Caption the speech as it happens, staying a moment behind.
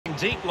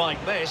deep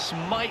like this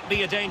might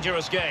be a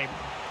dangerous game.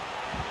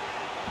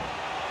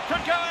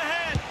 Could go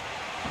ahead.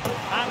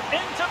 And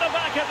into the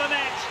back of the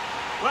net.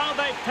 Well,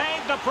 they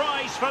paid the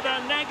price for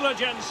their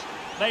negligence.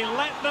 They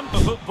let them... The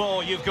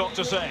football, you've got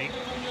to say.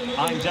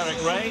 I'm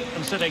Derek Ray,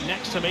 and sitting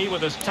next to me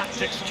with his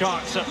tactics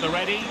charts at the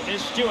ready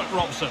is Stuart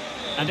Robson.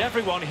 And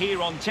everyone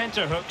here on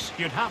tenterhooks,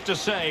 you'd have to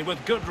say,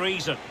 with good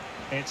reason.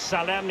 It's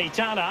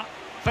Salernitana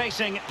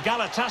facing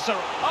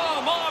Galatasaray.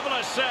 Oh,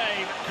 marvellous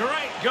save.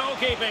 Great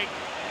goalkeeping.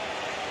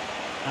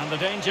 And the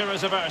danger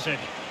is averted.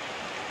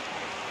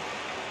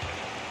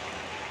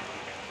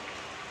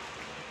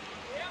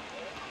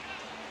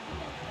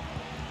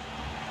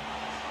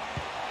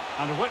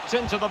 And whipped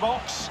into the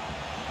box,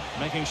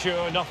 making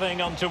sure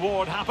nothing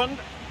untoward happened.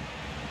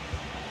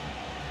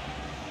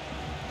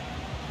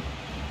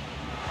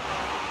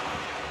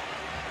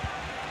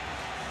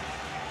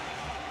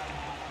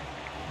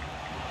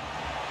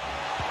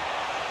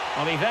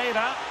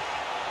 Oliveira.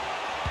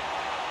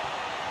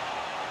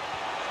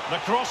 The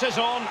cross is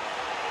on.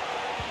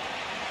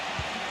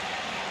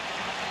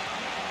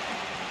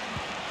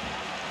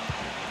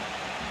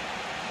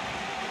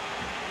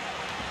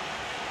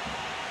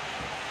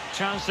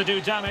 Chance to do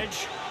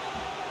damage.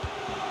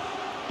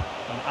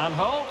 And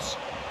Anholt.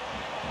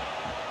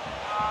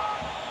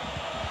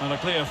 And a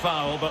clear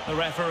foul, but the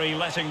referee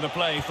letting the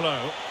play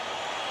flow.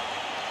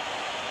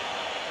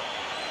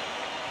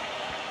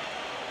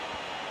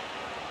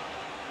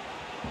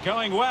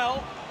 Going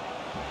well.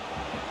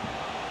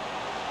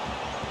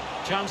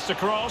 Chance to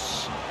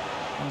cross.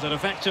 And an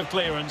effective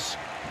clearance.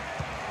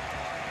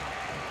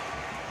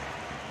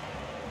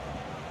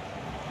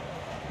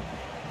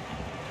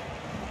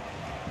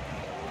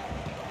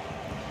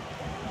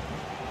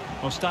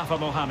 Mustafa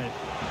Mohamed.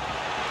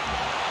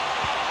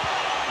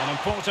 An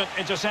important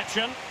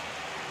interception.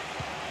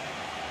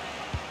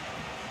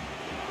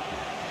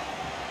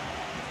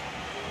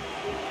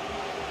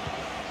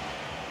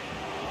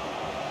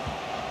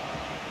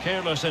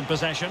 Careless in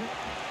possession.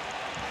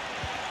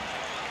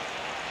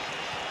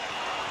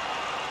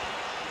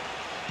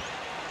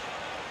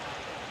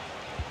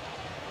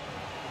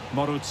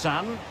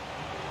 Morutsan.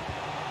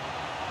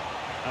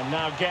 And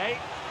now Gay.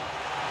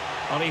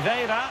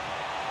 Oliveira.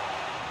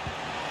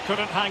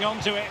 Couldn't hang on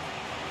to it.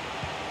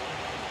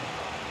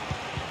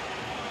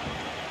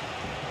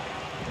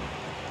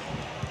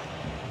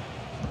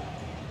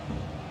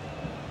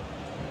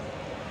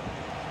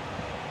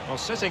 Well,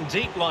 sitting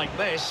deep like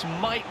this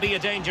might be a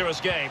dangerous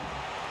game.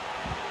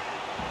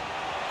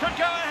 Could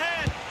go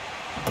ahead.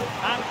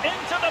 And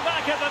into the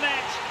back of the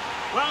net.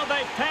 Well,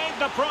 they paid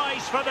the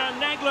price for their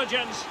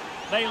negligence.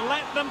 They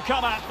let them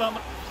come at them.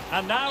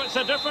 And now it's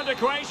a different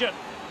equation.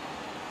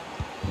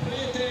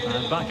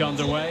 And back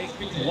underway,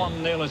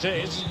 1-0 it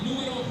is.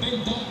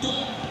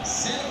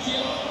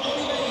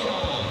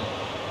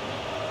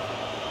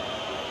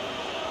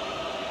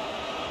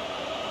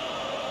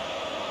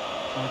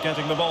 And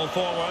getting the ball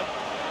forward.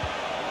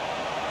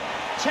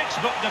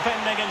 Textbook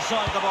defending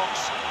inside the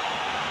box.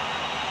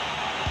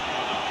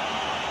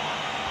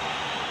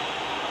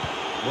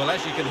 Well,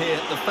 as you can hear,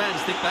 the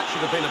fans think that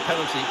should have been a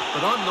penalty,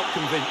 but I'm not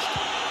convinced.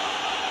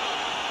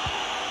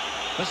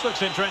 This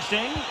looks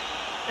interesting.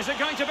 Is it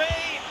going to be?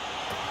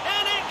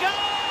 In it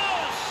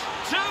goes!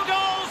 2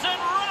 goals in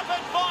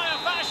rapid-fire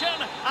fashion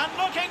and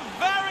looking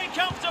very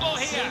comfortable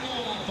here.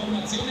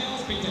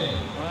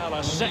 Well,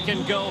 a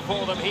second goal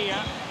for them here.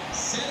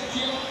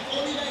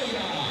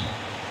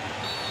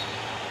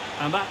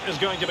 And that is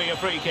going to be a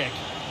free kick.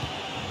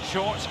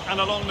 Short and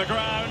along the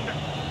ground.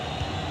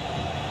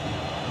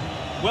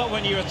 Well,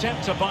 when you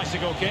attempt a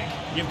bicycle kick,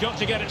 you've got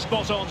to get it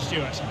spot on,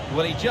 Stuart.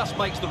 Well, he just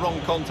makes the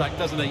wrong contact,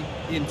 doesn't he?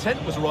 The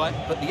intent was right,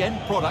 but the end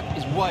product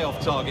is way off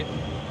target.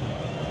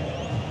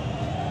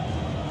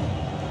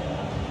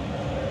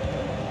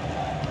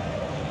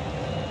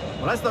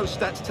 Well, as those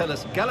stats tell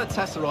us,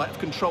 Galatasaray have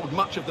controlled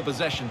much of the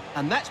possession,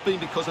 and that's been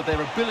because of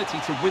their ability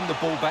to win the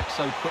ball back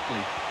so quickly.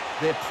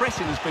 Their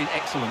pressing has been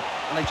excellent,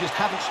 and they just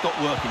haven't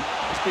stopped working.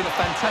 It's been a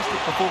fantastic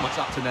performance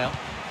up to now.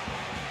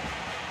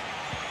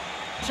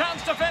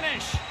 Chance to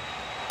finish.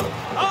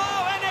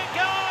 Oh, and it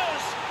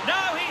goes!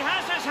 Now he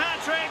has his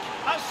hat-trick.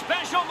 A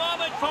special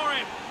moment for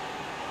him.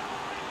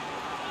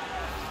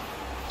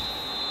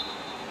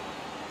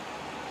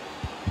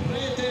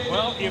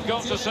 Well, you've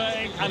got to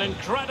say, an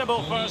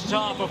incredible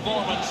first-half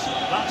performance.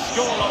 That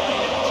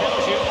scoreline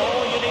tells you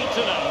all you need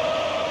to know.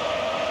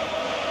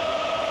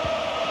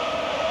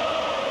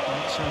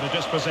 That's how to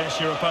dispossess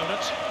your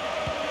opponent.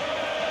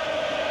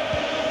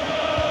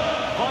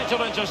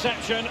 Vital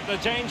interception. The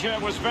danger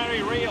was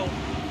very real.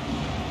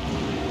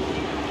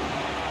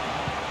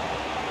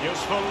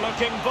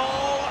 Useful-looking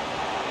ball.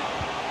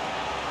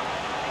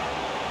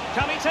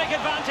 Can he take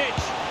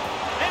advantage?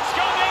 It's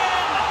gone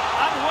in!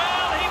 And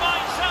well, he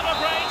might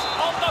celebrate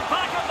on the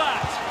back of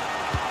that.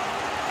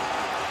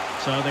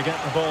 So they get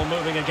the ball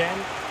moving again.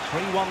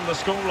 3-1 the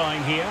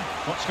scoreline here.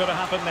 What's going to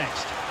happen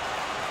next?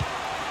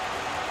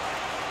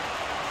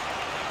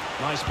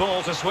 Nice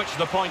ball to switch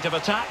the point of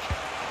attack.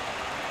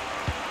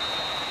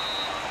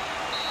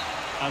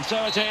 And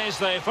so it is,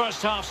 the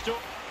first half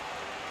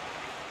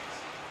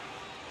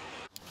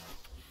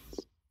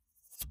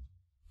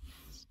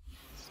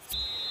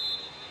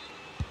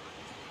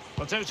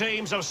The two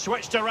teams have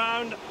switched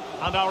around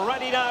and are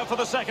ready now for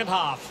the second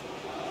half.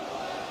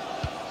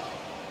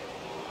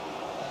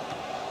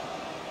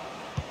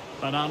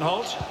 Van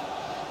Aanholt.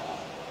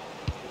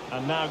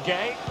 And now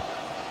Gay.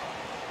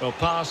 Well,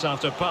 pass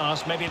after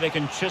pass, maybe they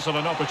can chisel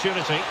an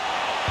opportunity.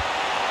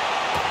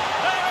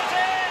 There it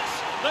is!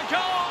 The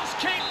goals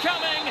keep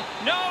coming,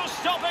 no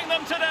stopping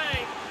them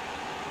today.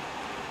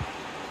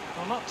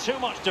 Well, not too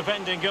much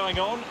defending going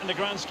on in the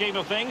grand scheme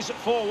of things,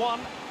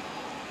 4-1.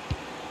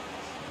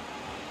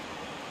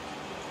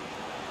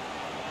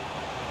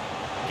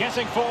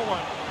 Getting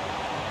forward.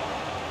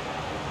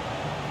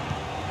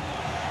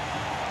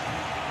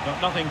 But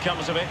nothing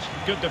comes of it,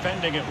 good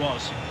defending it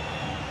was.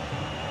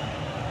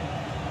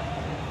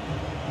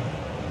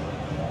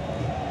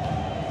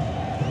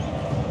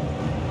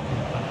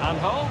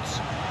 Holds.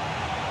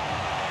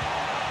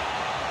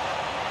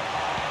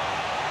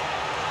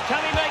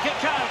 Can he make it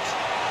count?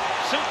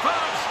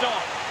 Superb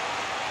stop.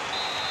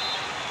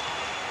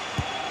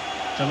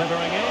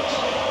 Delivering it.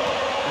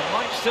 It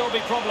might still be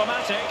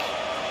problematic.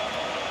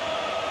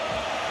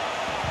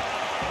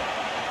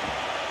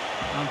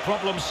 And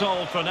problem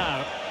solved for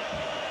now.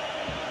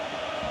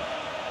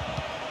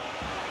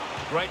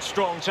 Great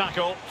strong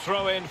tackle.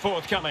 Throw in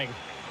forthcoming.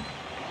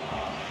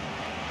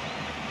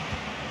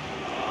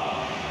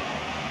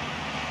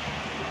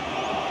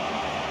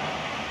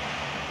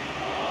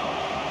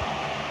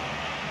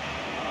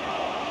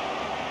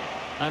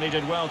 And he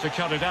did well to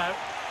cut it out.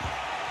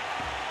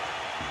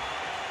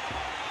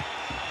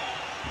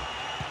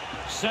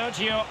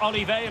 Sergio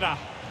Oliveira.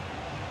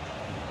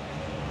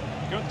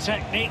 Good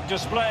technique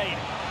displayed.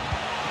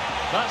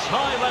 That's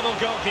high-level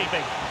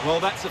goalkeeping. Well,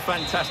 that's a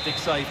fantastic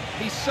save.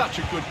 He's such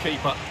a good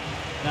keeper.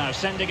 Now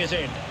sending it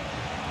in.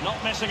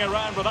 Not messing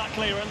around with that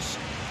clearance.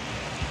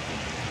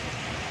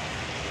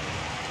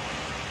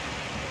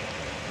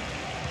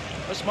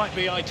 This might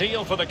be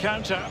ideal for the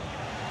counter.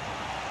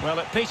 Well,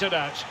 it petered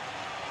out.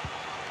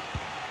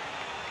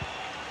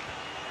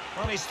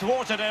 Well, he's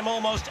thwarted him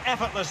almost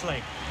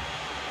effortlessly.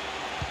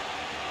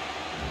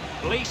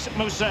 Lys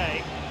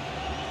Mousset.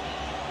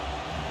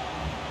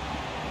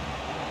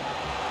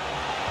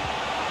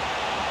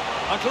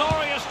 A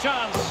glorious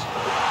chance.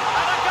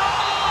 And a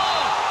goal!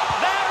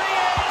 There he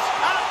is,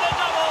 at the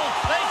double.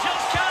 They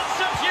just can't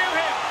subdue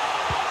him.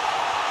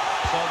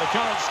 So the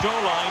current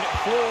scoreline,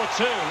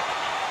 4-2.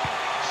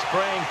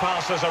 Spraying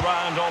passes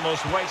around,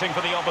 almost waiting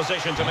for the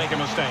opposition to make a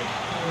mistake.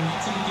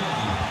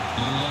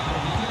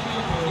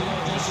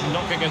 Just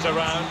knocking it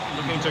around,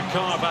 looking to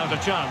carve out a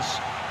chance.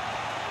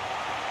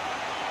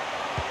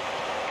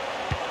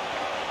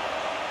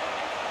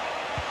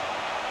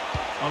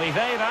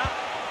 Oliveira.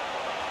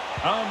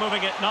 Oh,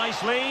 moving it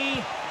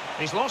nicely.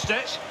 He's lost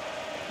it.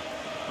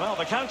 Well,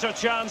 the counter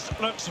chance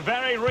looks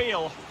very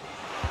real.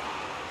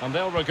 And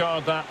they'll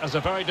regard that as a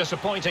very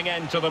disappointing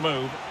end to the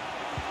move.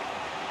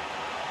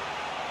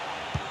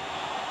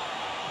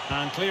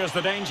 And clears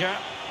the danger.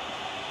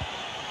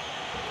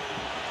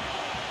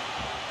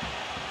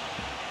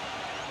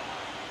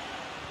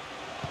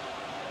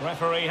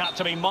 Referee had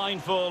to be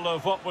mindful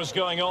of what was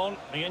going on.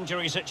 The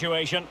injury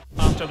situation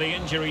after the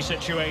injury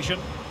situation.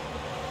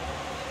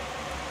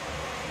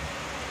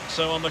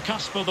 So on the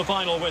cusp of the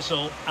final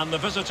whistle, and the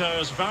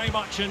visitors very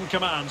much in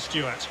command,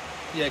 Stuart.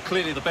 Yeah,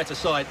 clearly the better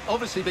side.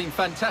 Obviously been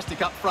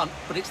fantastic up front,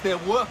 but it's their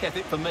work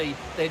ethic for me.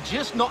 They're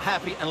just not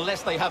happy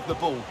unless they have the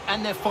ball,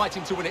 and they're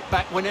fighting to win it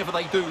back whenever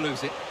they do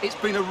lose it. It's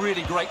been a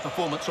really great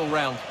performance all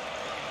round.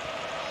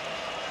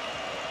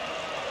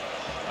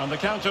 And the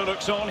counter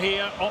looks on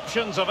here,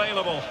 options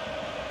available.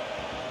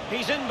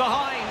 He's in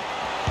behind.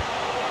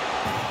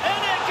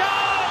 In it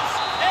goes!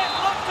 It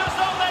looked as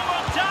though they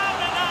were down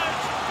and out.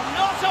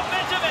 Not a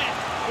bit of it.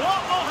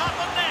 What will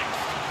happen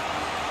next?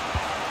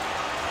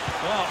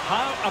 Well,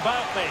 how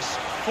about this?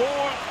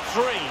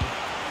 4-3.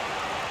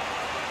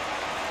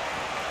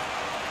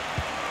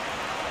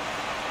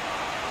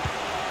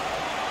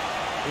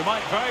 We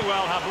might very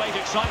well have late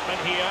excitement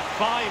here.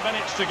 5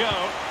 minutes to go,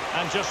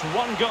 and just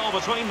one goal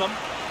between them.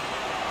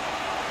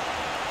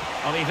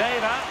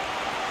 Oliveira.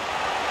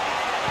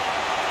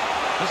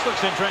 This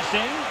looks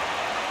interesting.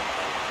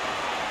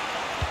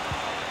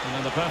 And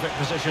in the perfect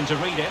position to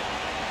read it.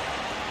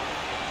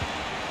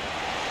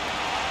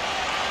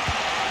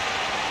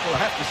 Well, I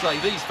have to say,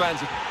 these fans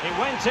have... He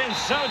went in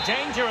so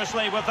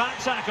dangerously with that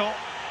tackle.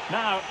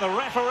 Now, the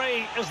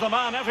referee is the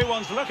man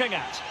everyone's looking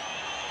at.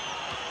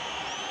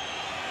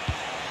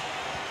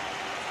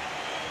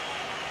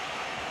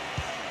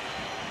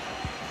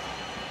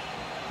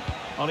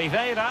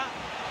 Oliveira.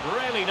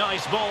 Really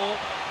nice ball.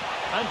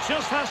 And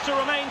just has to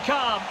remain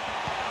calm.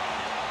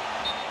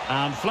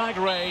 And flag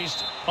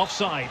raised,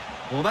 offside.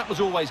 Well, that was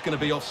always going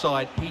to be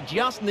offside. He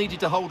just needed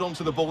to hold on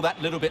to the ball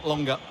that little bit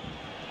longer.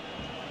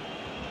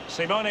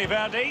 Simone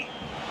Verdi.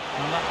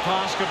 And that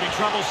pass could be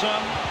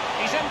troublesome.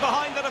 He's in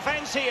behind the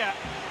defence here.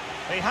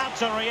 He had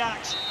to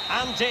react,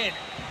 and did.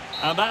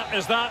 And that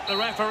is that. The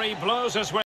referee blows us with.